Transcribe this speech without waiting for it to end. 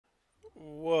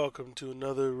Welcome to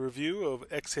another review of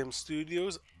XM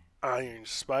Studios Iron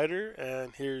Spider,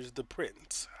 and here's the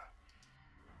print.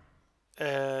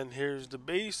 And here's the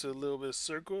base, a little bit of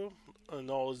circle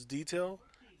in all its detail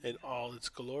and all its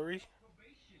glory.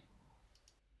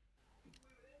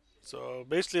 So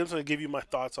basically, I'm just gonna give you my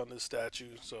thoughts on this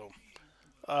statue.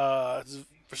 For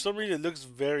some reason, it looks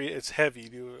it's heavy,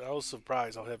 dude. I was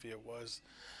surprised how heavy it was.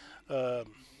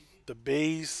 Um, the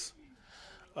base,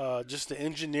 just the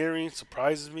engineering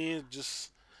surprises me.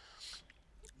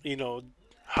 You know,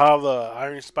 how the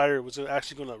Iron Spider was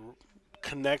actually gonna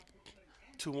connect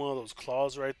to one of those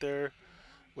claws right there,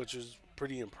 which is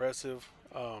pretty impressive.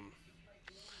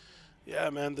 Yeah,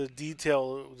 man, the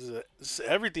detail,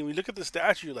 everything. We look at the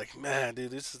statue, you're like, man,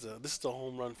 dude, this is a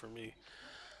home run for me.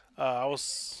 I was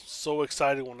so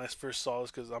excited when I first saw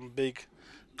this because I'm a big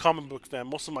comic book fan.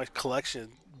 Most of my collection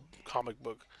comic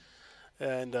book,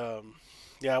 and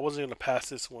yeah, I wasn't gonna pass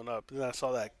this one up. Then I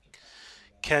saw that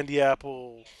candy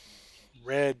apple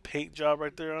red paint job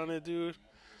right there on it, dude.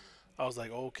 I was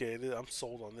like, okay, I'm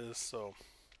sold on this. So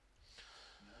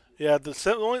yeah,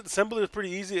 the only assembly was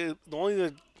pretty easy. The only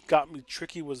that got me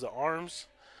tricky was the arms.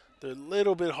 They're a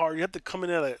little bit hard. You have to come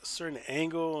in at a certain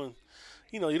angle, and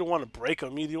you don't want to break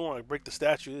them. You don't want to break the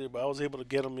statue either. But I was able to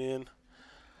get them in.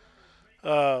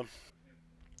 Uh,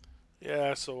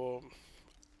 yeah, so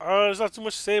there's not too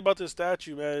much to say about this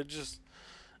statue, man.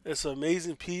 It's an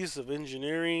amazing piece of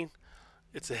engineering.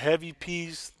 It's a heavy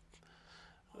piece.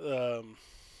 Um,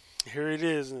 Here it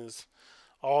is, and it's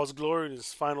all its glory in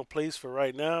its final place for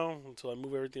right now until I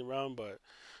move everything around. But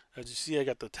as you see, I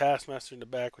got the Taskmaster in the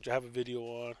back, which I have a video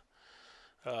on.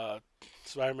 Uh,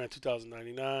 Spider-Man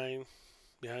 2099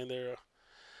 behind there.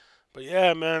 But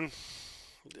yeah, man,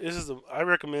 I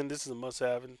recommend this is a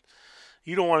must-have, and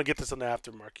you don't want to get this on the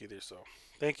aftermarket either. So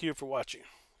thank you for watching.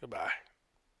 Goodbye.